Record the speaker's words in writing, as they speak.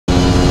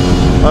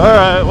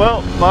Alright,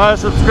 well, my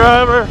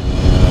subscriber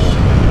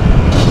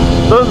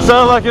doesn't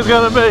sound like he's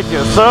gonna make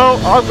it, so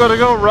I'm gonna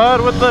go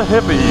ride with the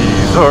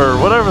hippies, or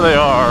whatever they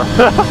are.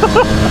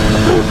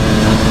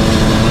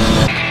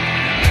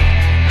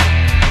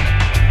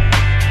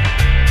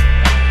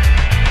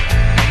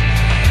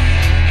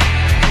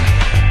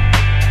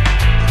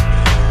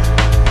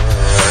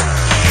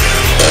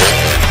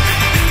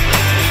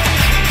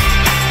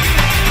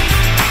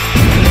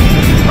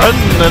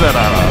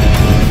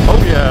 Oh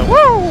yeah,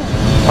 woo!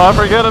 I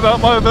forget about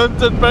my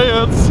vented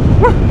pants.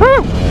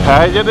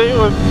 How you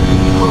doing?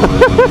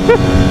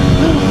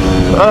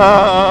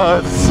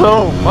 It's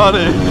so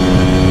funny.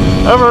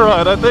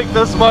 Alright, I think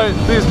these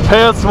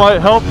pants might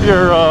help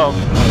your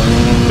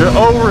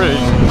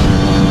O-ring.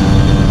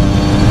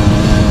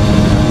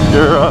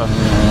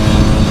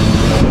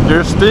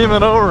 Your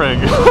steaming O-ring.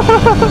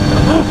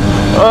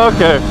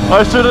 Okay,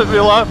 I shouldn't be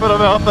laughing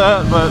about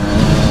that, but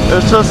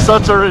it's just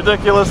such a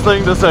ridiculous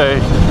thing to say.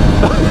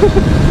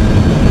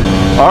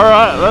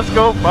 Alright, let's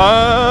go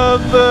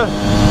find the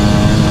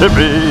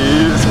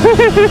hippies.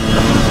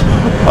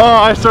 Oh,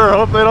 I sure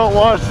hope they don't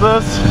watch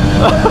this.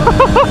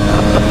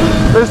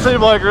 They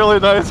seem like really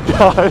nice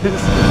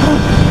guys.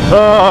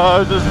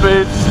 I'm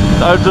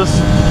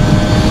just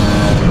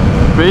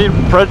being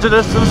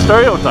prejudiced and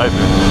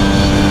stereotyping.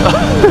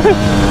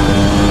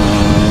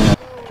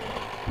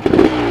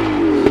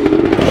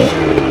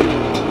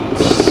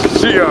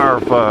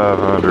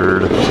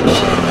 CR500.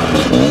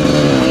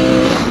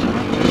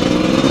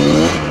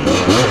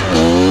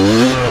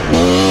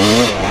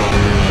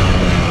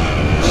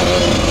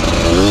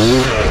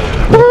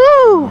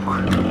 Woo!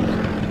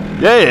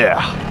 Yeah.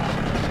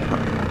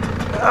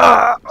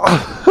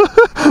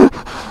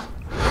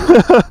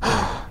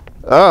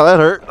 Oh, that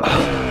hurt.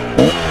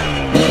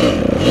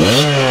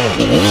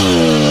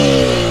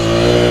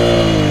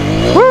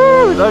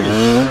 Woo! Dug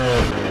it.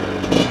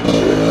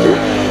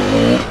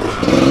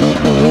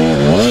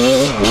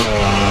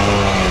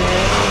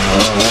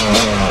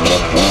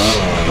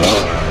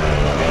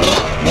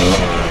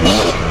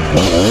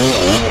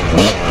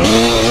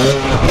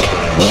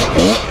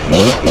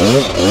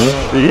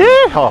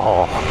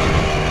 Yeehaw!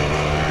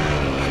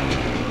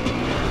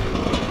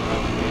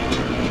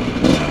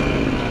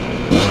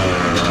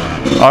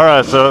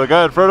 Alright, so the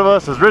guy in front of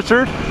us is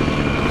Richard.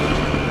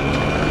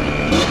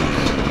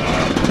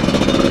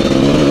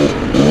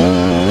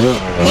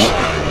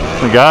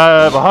 The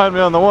guy behind me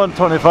on the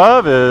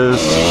 125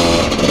 is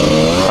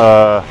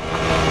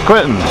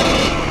Quentin.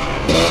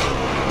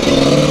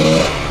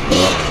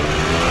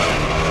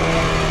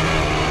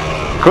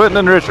 Quentin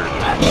and Richard.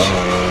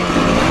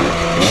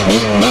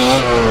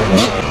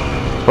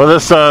 Well,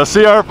 this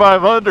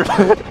CR500,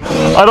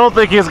 I don't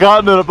think he's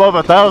gotten it above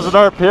 1,000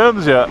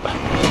 RPMs yet.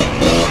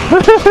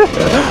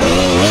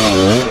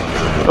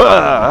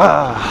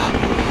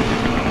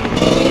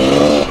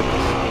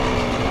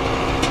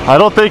 I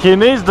don't think he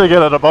needs to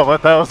get it above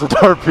 1,000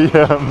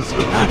 RPMs.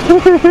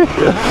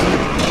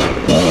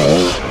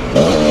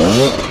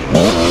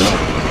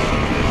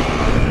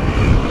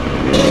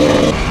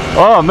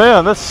 Oh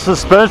man, this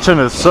suspension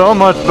is so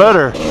much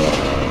better.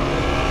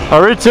 I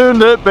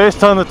retuned it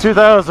based on the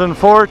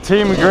 2004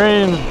 Team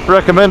Green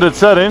recommended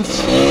settings,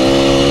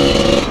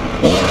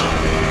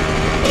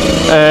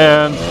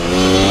 and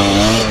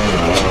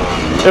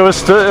it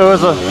was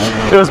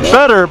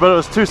better, but it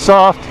was too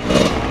soft.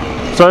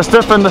 So I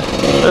stiffened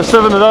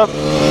it up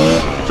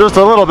just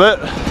a little bit.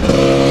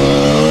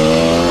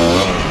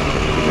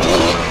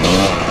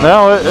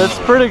 Now it's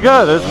pretty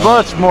good. It's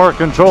much more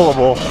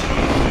controllable.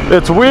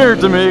 It's weird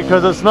to me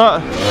because it's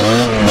not.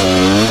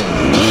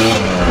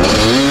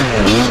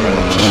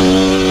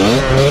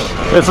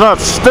 It's not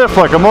stiff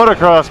like a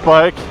motocross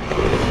bike,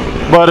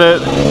 but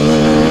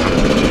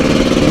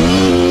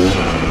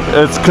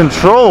it's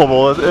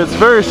controllable. It's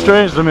very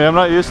strange to me. I'm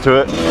not used to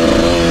it,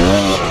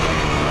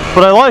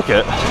 but I like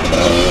it.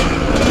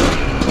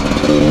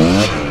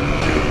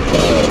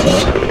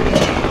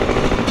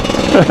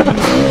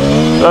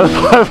 That's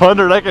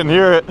 500. I can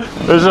hear it.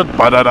 There's just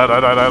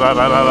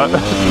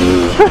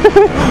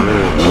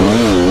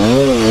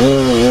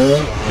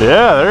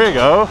yeah, there you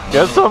go.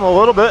 Get some a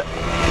little bit.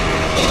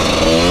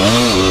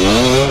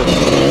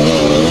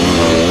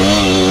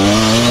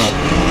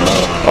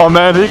 Oh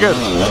man, he could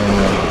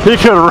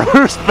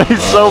roost me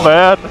so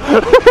bad.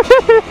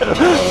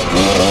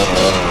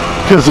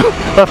 Because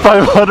that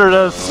 500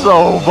 has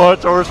so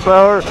much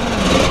horsepower.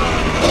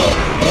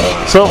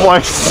 Something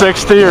like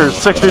 60 or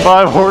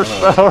 65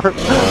 horsepower.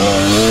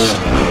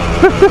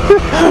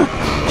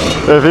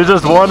 If he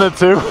just wanted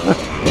to.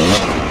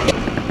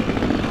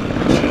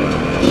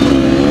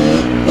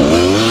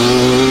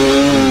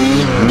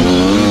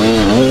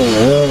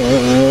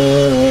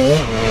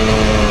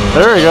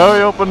 There you go,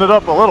 he opened it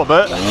up a little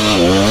bit.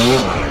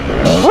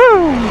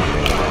 Woo!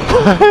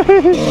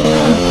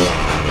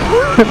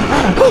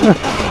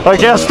 I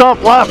can't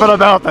stop laughing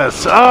about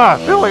this. I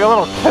feel like a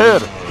little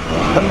kid.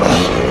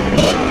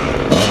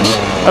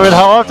 I mean,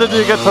 how often do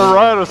you get to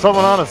ride with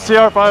someone on a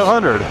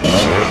CR500?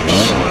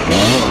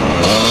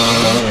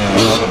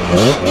 I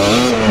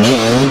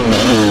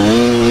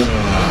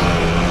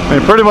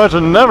mean, pretty much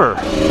never.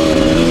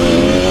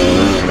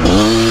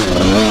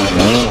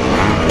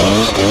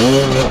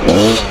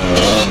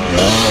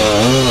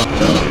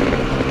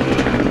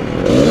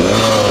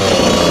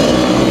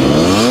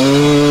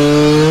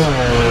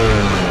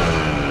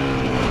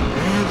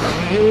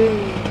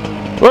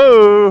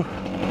 Whoa!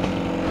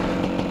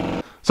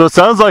 So it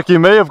sounds like you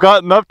may have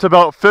gotten up to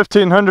about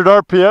 1500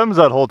 RPMs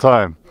that whole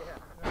time.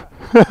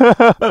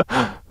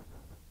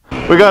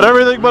 We got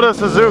everything but a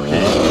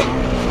Suzuki.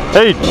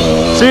 Hey,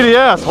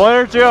 CDS, why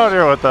aren't you out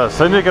here with us?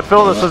 Then you could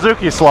fill the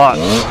Suzuki slot.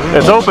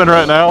 It's open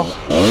right now.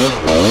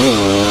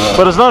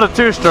 But it's not a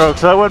two-stroke,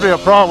 so that would be a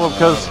problem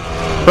because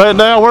right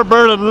now we're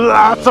burning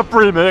lots of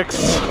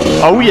premix.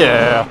 Oh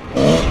yeah.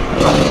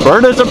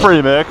 Burning some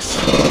premix.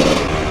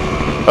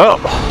 Oh.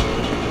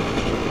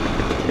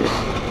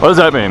 What does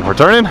that mean? We're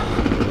turning?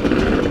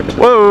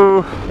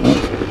 Whoa!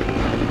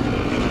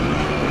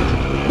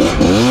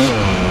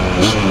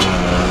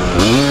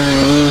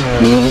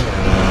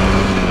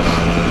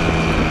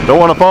 Don't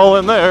want to fall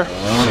in there.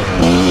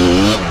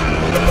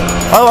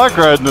 I like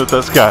riding with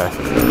this guy.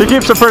 He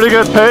keeps a pretty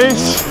good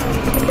pace,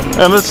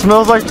 and it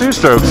smells like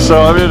two-strokes.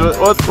 So I mean,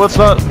 what's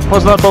not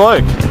to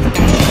like?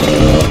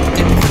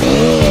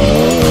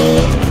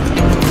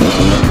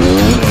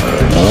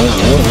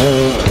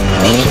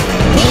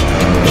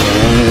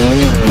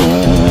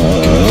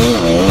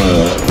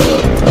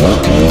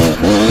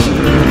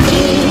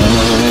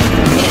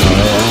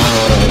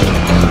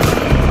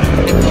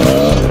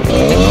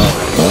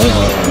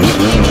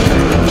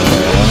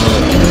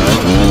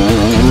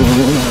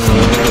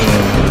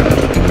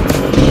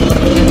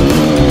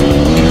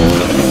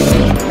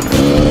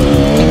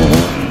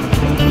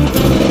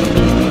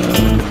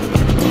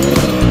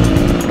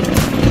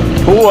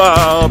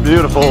 Wow,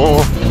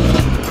 beautiful.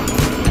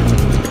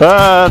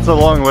 That's a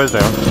long ways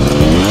down.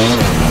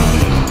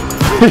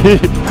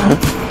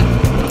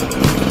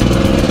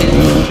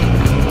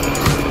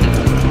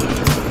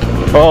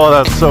 Oh,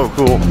 that's so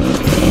cool.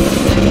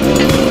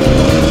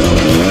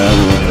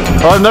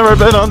 I've never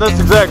been on this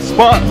exact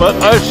spot, but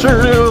I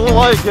sure do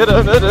like it,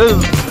 and it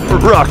is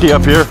rocky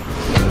up here.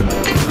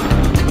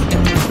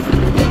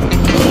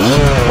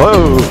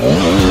 Whoa.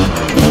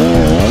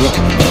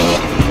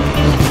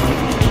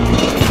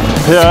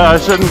 Yeah, I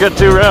shouldn't get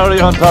too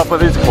rowdy on top of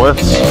these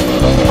cliffs.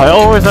 I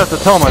always have to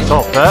tell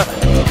myself that.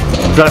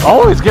 I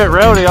always get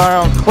rowdy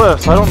around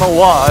cliffs. I don't know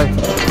why.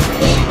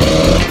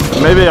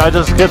 Maybe I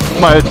just get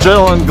my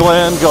adrenaline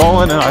gland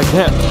going and I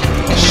can't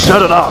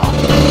shut it off.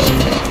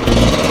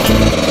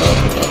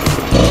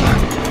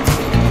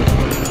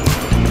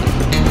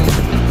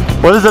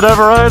 What is it,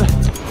 Everride?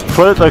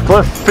 The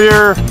cliff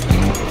fear,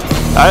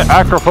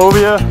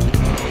 acrophobia.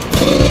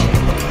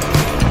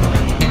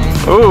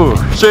 Ooh,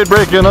 shade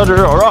breaking under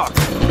a rock.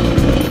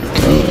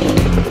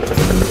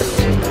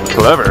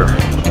 Clever.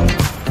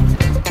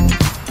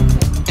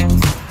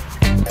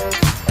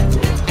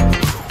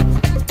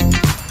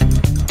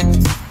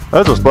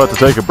 That's a spot to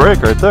take a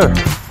break right there.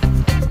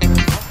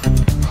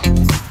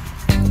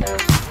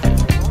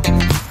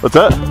 What's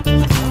that?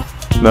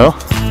 No?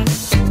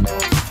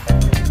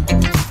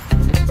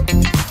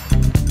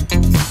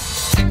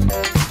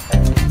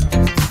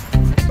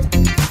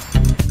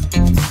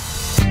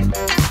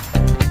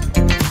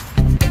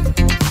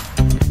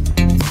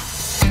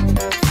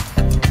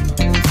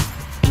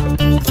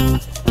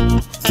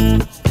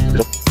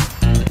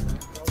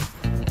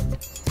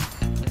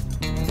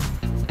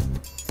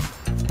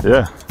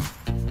 Yeah.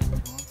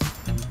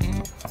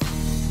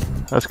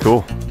 That's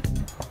cool.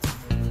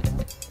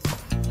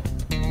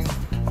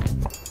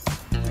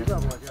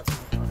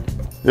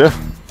 Yeah.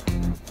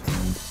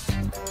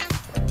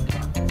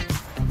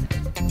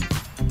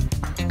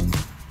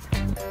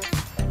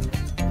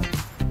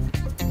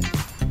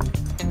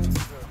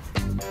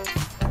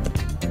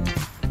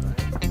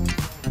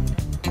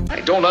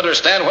 I don't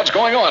understand what's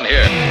going on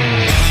here.